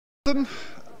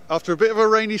After a bit of a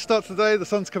rainy start today, the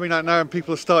sun's coming out now and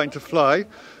people are starting to fly,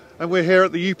 and we're here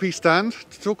at the UP stand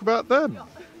to talk about them.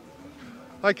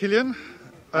 Hi Kilian.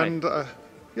 Hi. And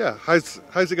yeah, how's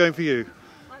it going for you?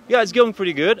 Yeah, it's going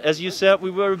pretty good. As you said, we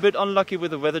were a bit unlucky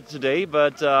with the weather today,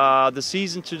 but the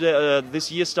season today,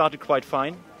 this year started quite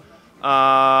fine.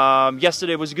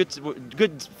 Yesterday was a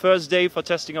good first day for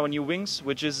testing our new wings,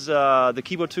 which is the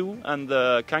Keyboard 2 and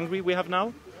the Kangri we have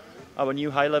now, our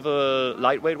new high-level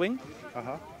lightweight wing.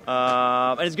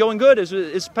 And it's going good.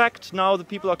 It's packed now. The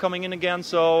people are coming in again,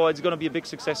 so it's going to be a big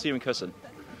success here in Kossen.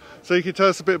 So you can tell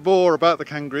us a bit more about the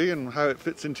Kangri and how it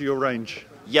fits into your range.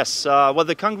 Yes, well,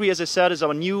 the Kangri, as I said, is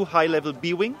our new high-level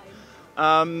B-wing.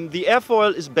 The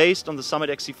airfoil is based on the Summit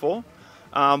XC4,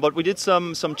 but we did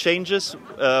some changes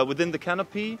within the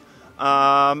canopy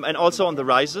and also on the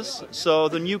risers. So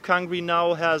the new Kangri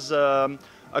now has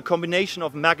a combination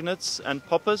of magnets and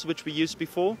poppers, which we used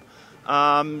before.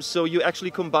 So you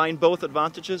actually combine both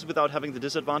advantages without having the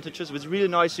disadvantages. It's really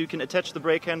nice. You can attach the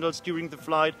brake handles during the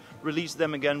flight, release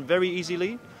them again very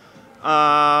easily.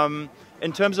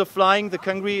 In terms of flying, the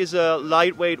Kangri is a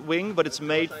lightweight wing, but it's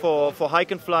made for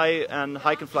hike and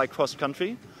fly cross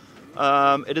country.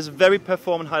 It is a very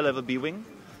performant high-level B-wing.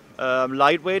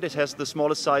 Lightweight, it has the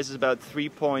smallest size is about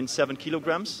 3.7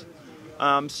 kilograms.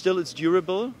 Still, it's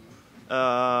durable.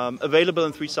 Available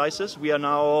in 3 sizes. We are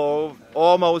now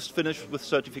almost finished with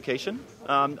certification.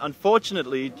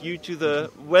 Unfortunately, due to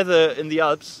the weather in the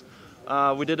Alps,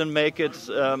 we didn't make it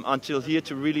until here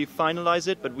to really finalize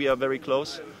it, but we are very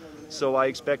close. So I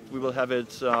expect we will have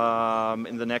it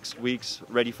in the next weeks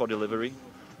ready for delivery.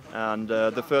 And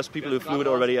the first people who flew it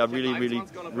already are really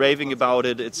raving about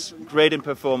it. It's great in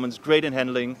performance, great in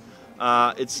handling.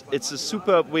 It's a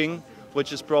superb wing,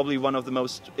 which is probably one of the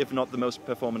most, if not the most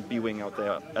performant B-wing out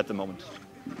there at the moment.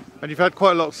 And you've had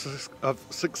quite a lot of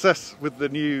success with the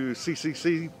new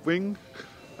CCC wing,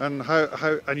 and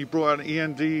and you brought out an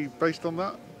EN based on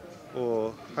that?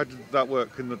 Or how did that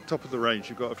work in the top of the range?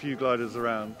 You've got a few gliders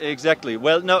around. Exactly.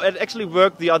 Well, no, it actually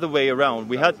worked the other way around.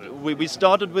 We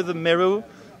started with a Meru,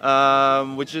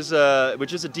 which is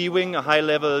a D-wing, a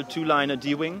high-level 2-liner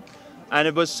D-wing, and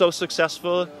it was so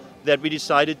successful that we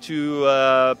decided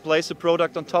to place a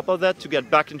product on top of that to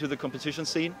get back into the competition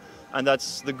scene, and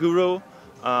that's the Guru,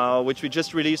 which we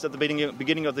just released at the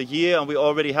beginning of the year, and we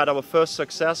already had our first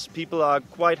success. People are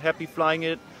quite happy flying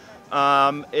it.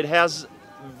 It has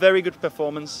very good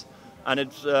performance, and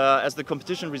as the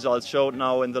competition results showed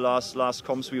now in the last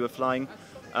comps we were flying,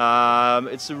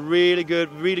 it's a really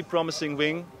good, really promising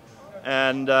wing,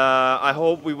 and I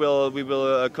hope we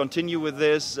will continue with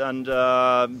this, and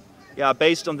yeah,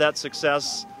 based on that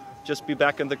success, just be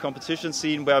back in the competition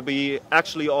scene where we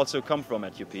actually also come from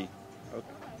at UP.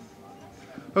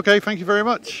 Okay, thank you very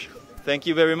much. Thank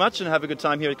you very much, and have a good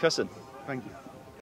time here at Kossen. Thank you.